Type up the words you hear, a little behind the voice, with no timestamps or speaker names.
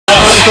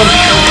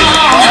awesome.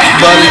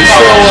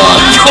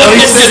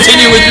 Buddy,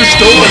 continue with your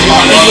story.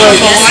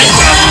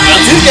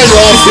 These guys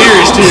are all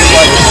serious too. It's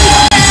like,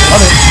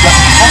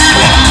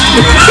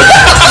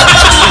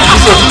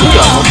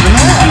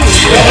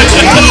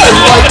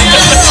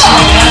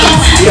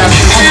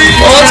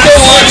 well, let's go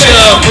watch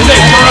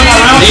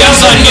the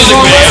Inside Music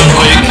video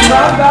quick.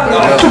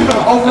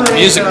 The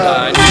music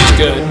died. It's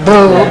good.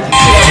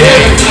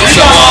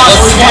 So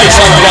let's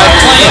watch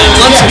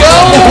let's go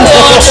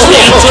watch the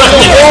Inside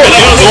Music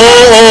video.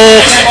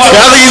 I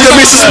think he's gonna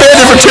be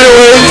suspended for 2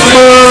 weeks.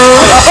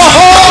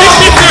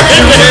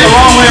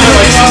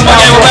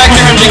 Okay, we're back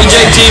here on Jiggy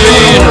Jake TV,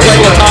 and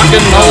people are talking,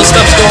 and all this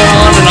stuff's going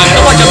on, and I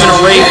feel like I'm in a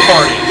rave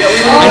party.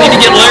 I need to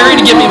get Larry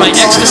to give me my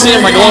ecstasy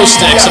and my glow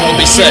sticks, and we'll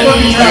be set.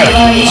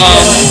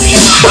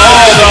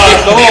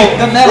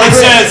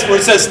 Where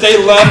it says stay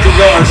left and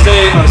go, or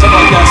stay, or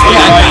something like that, stay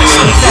right.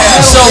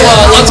 So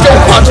let's go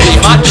watch the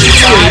Hot Chick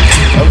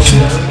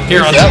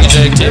here on Jiggy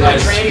Jake TV.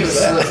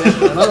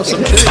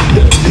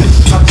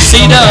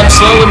 C-Dub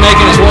slowly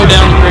making his way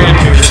down the Grand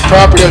here.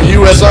 Property of the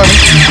U.S. Army.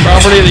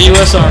 Property of the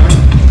U.S. Army.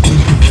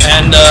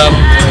 And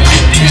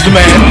he's the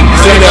man.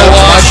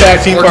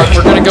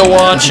 We're gonna go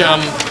watch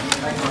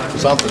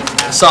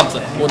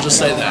something. We'll just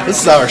say that. This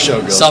is how our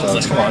show goes. Something.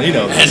 Folks. Come on, you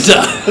know this.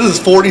 And, this is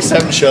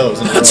 47 shows.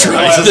 That's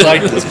right. It's just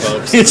like this,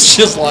 folks. It's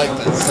just like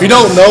this. If you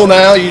don't know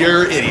now,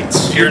 you're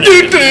idiots. You're an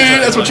idiot.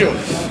 That's what you're.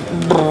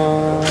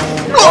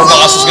 Our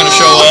boss is gonna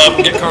show up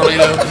and get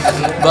Carlito.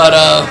 But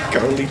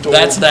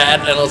that's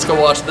that. And let's go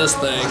watch this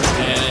thing.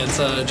 And it's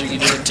Jiggy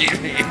Jake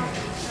TV.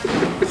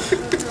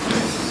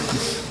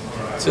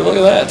 See, look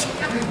at that.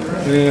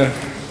 Yeah,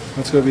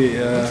 that's gonna be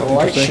it's a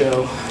light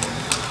show.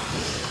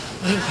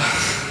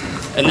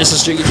 And this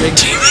is Jiggy Jake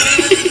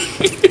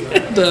TV.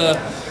 And,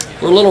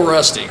 we're a little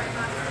rusty.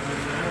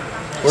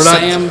 We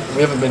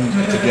haven't been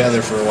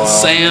together for a while.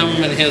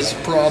 Sam and his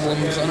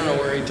problems. I don't know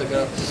where he took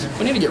up.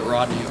 We need to get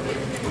Rodney over.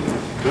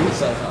 Who's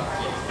that?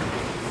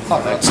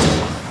 Hot Rod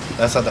still.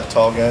 That's not that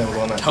tall guy.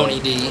 Tony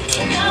D.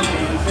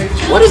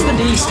 What does the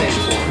D stand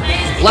for?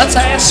 Let's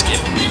ask him.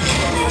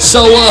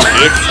 So,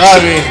 I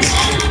mean,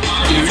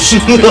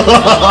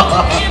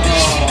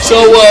 so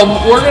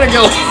we're gonna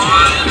go.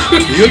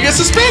 You'll get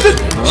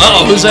suspended.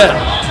 Uh-oh, who's that?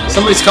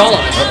 Somebody's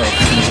calling us.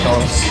 Somebody's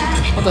calling us.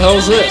 What the hell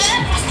is this?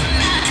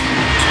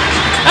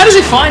 How does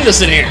he find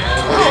us in here?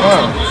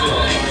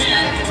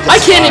 I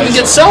can't even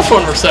get cell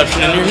phone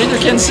reception in here. Neither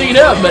can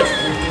C-Dub, but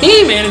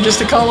he manages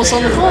to call us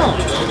on the phone.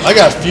 I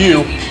got a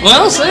few.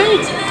 Well, see.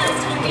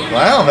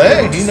 Wow,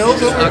 hey, he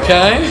knows it.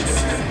 Okay.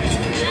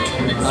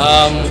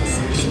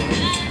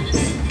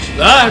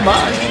 Bye.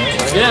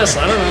 I guess,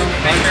 I don't know.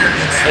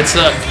 It's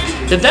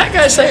did that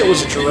guy say it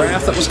was a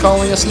giraffe that was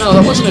calling us? No,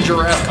 that wasn't a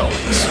giraffe calling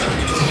us.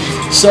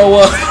 So,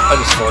 I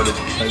just farted.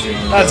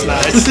 That's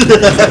nice.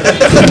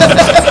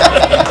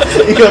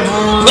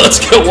 Let's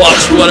go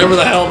watch whatever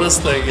the hell this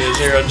thing is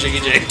here on Jiggy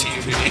Jake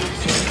TV.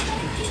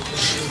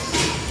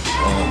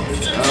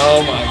 Oh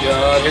my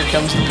God, here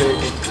comes the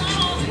people.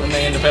 We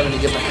may end up having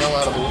to get the hell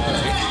out of the way.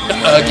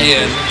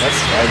 Again.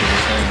 That's frightening.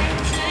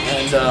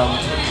 And,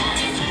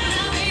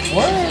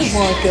 what is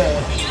like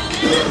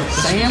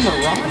Sam or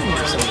Rodney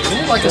or something?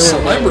 We need like a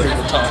celebrity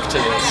to talk to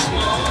us.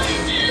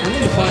 We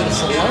need to find a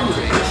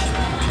celebrity.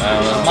 I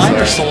don't know.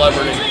 Minor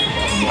celebrity.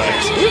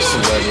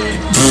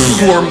 Celebrity.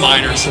 Or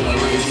minor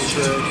celebrities.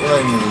 That's right. We're not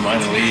even in the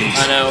minor leagues.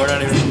 I know, we're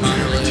not even in the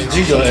minor leagues.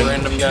 You go ahead.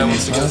 Random guy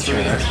wants to go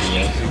through there.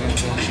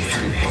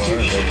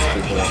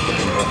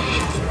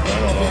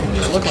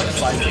 They look like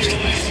fighters to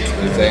me.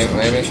 You think,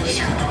 maybe?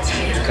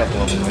 A couple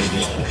of them,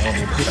 maybe.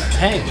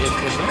 Hey, if they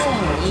don't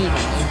want to leave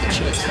and leave the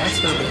chicks, that's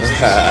their business.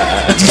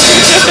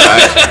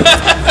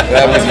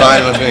 That would be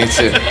fine with me,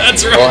 too.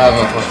 That's right. We'll have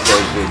a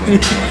stage meeting.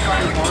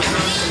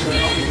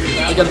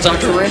 I got to talk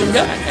to a random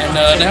guy, and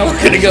now we're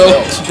gonna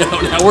go.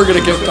 Now we're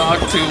gonna go talk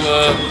to.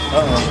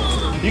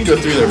 You can go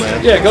through there,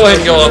 man. Yeah, go ahead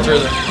and go on through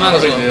there. Might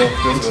as No big well. deal.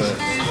 Go through it.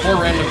 More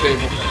random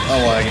people.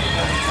 I like it.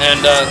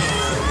 And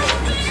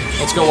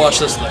let's go watch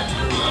this thing.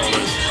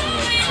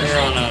 Here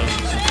on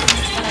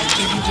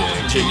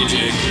Jiggy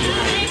Jake.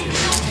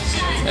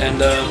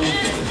 And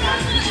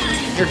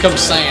here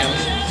comes Sam.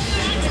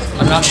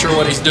 I'm not sure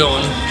what he's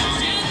doing.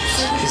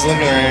 He's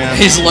looking around.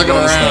 He's looking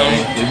around.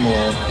 Leave him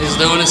alone. He's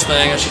doing his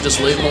thing. I should just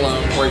leave him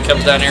alone. Before he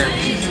comes down here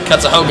and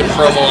cuts a Hogan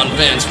promo on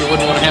Vince. We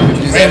wouldn't want to have him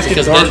do that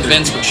because then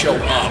Vince would show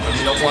up, and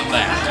we don't want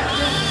that.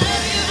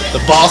 The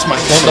boss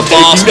might come. The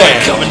boss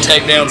might come and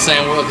take down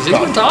Sam Will because he's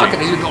been talking.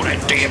 He's been going,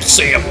 that damn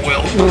Sam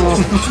Will.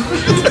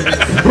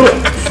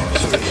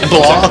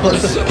 Blah.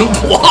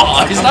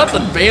 Blah. He's not the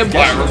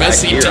vampire from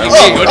SCTV. What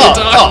are you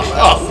talking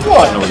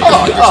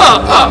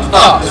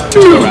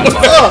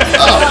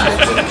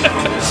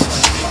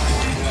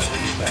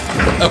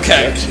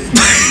Okay.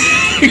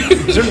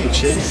 Is there any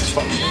chicks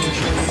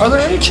fighting? Are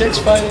there any chicks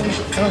fighting?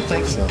 I don't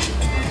think so.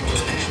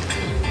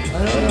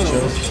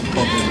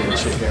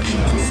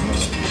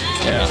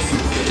 Yeah.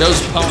 Joe's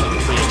opponent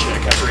would be a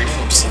chick after he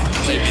flips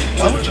maybe.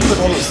 Why would you put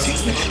all those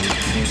seats next to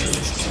each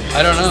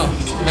I don't know.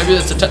 Maybe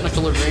it's a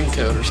technical or green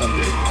code or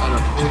something. I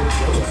don't know.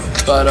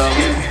 But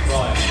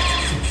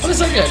what is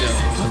that guy doing?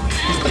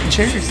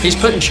 He's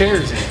putting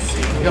chairs in.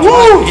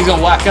 He's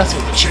gonna whack us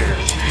with the chairs.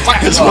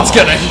 That's what's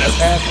gonna end up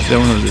happening. That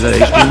one was that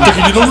HD.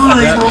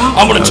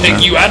 I'm gonna take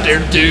you out there,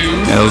 dude.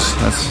 Yeah,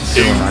 that's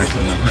still nice.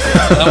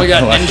 Then we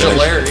got Ninja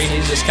Larry.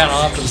 He's just kind of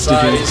off to the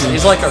side.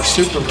 He's like our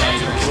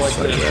supervisor.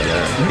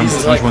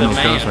 He's like the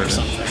man or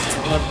something.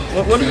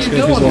 What are you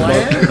doing,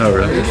 Larry? Oh,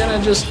 really?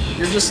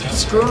 You're just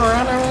screwing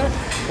around over there?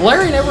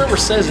 Larry never ever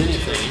says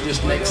anything. He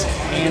just makes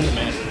hand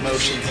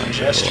motions and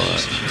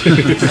gestures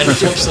and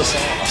flips us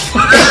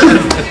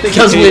off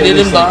because we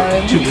didn't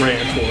buy him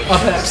a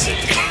Pepsi.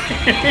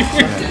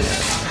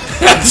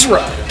 That's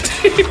right.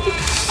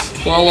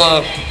 Well,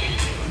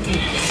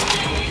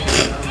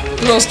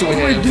 what else do we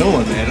have? What are you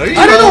doing, man?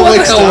 I don't know what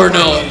the hell we're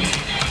doing.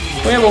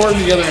 We haven't worked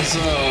together. So,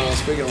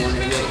 speaking of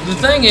working together, the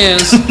thing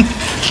is,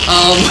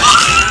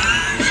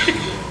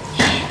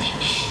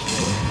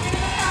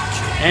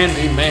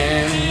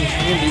 Candyman.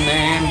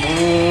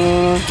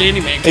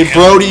 Hey,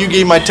 Brody, you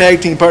gave my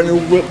tag team partner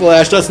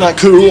whiplash. That's not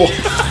cool.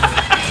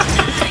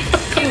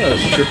 Calling out a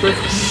stripper?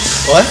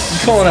 What? You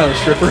calling out a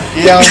stripper?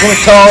 Yeah, I'm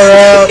gonna call her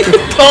out.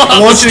 I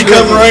want you to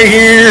come right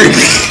here.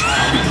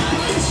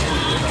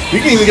 You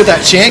can even get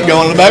that chant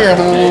going in the background.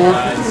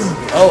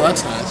 Oh,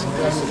 that's nice.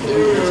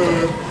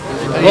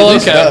 Well,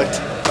 okay.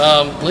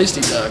 At least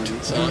he ducked,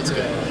 so that's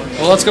good.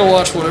 Well, let's go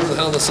watch whatever the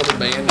hell this other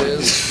band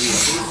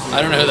is.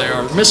 I don't know who they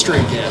are.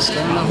 Mystery guest. I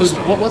don't know who's.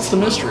 What's the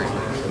mystery?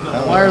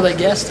 Why are they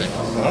guesting?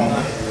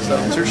 So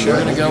we're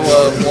gonna go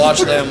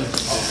watch them,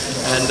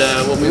 and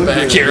we'll be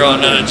back here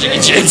on Jiggy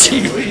J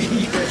TV.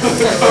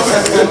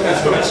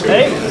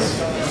 Hey,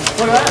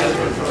 look at that.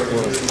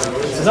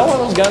 Is that one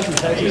of those guys from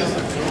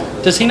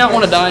Texas? Does he not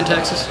want to die in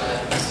Texas?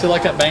 Does he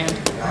like that band?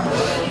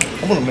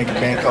 I'm gonna make a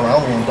band called I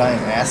Don't Want to Die in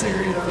Ass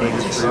Area.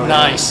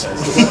 Nice.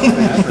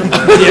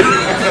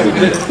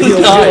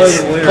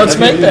 Nice. Let's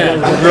make that.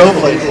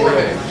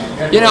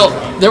 You know,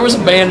 there was a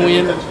band me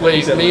and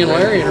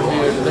Larry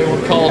interviewed. They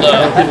were called.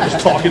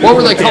 What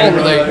were they called?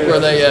 Were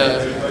they?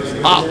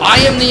 I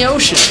Am the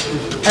Ocean.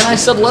 And I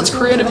said, let's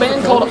create a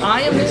band called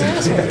I Am the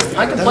Asshole.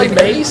 I can play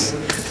bass.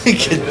 He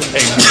can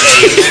play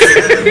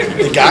bass.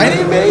 The guy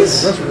named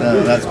Bass?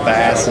 No, that's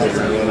Bass or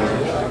whatever.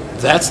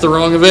 That's the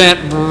wrong event.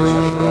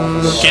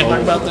 Can't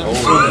talk about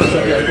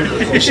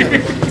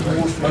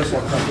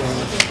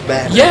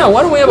that. Yeah,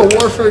 why don't we have a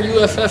Warfare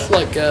UFF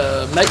like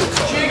mega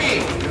call?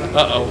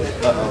 Uh-oh.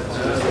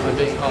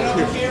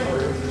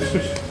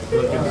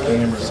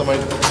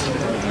 Somebody.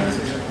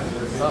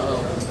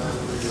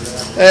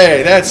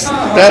 Hey, that's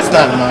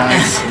not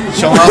nice.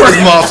 Showing off his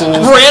muscles.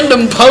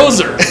 Random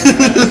poser.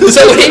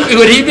 So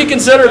would he be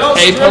considered a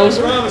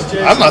poser?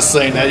 I'm not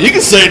saying that. You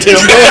can say it to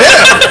him. Go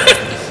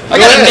ahead. I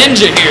got a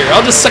ninja here.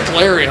 I'll just sick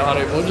Larry on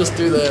him. We'll just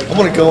do that. I'm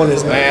gonna go in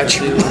this match.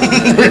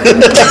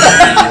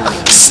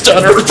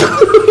 Stunner.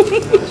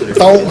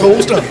 Don't go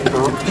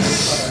stunner.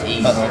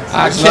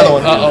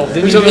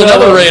 There's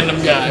another random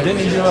guy.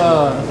 Didn't you do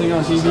a thing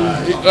on TV?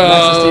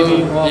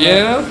 TV?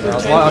 Yeah.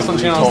 I was on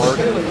channel.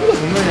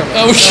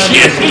 Oh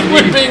shit!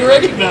 We're being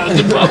recognized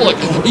in public,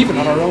 even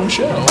on our own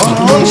show. Look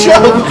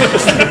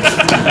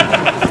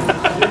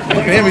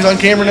at him. He's on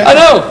camera now. I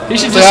know. He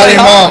should just say say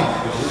hi. hi.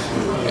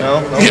 No.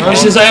 He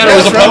should say hi to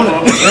his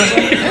opponent.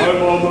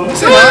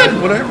 Say hi.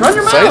 Whatever. Run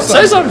your mouth.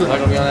 Say something. Not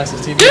gonna be on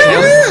SSTV.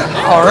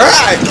 Yeah. All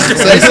right.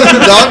 Say something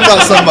to dog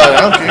about somebody.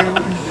 I don't care.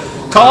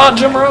 Call out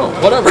Jim Rowe.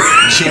 Whatever.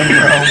 Jim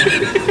Rowe.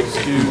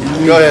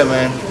 Go ahead,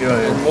 man. Go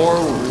ahead.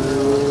 More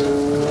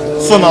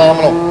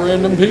phenomenal.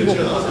 Random people.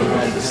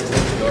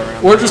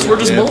 We're just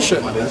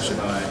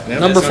bullshitting.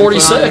 Number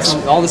 46.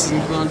 All this is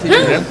on TV.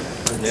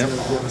 Yeah.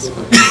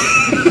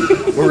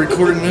 We're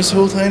recording this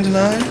whole time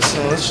tonight,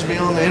 so let's just be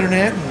on the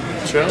internet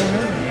and show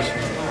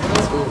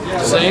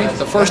them. See,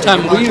 the first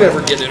time we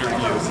ever get interviewed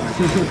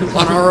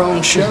on our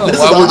own show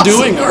while we're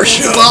doing our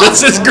show.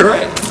 This is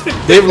great.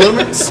 Dave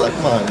Letterman, suck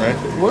mine, right?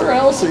 Where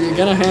else are you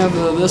gonna have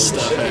this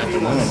stuff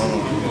happen? I don't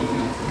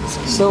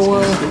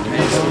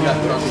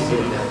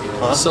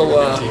know. So,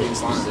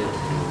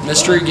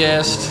 mystery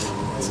guest.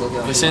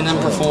 We seen them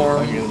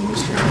perform.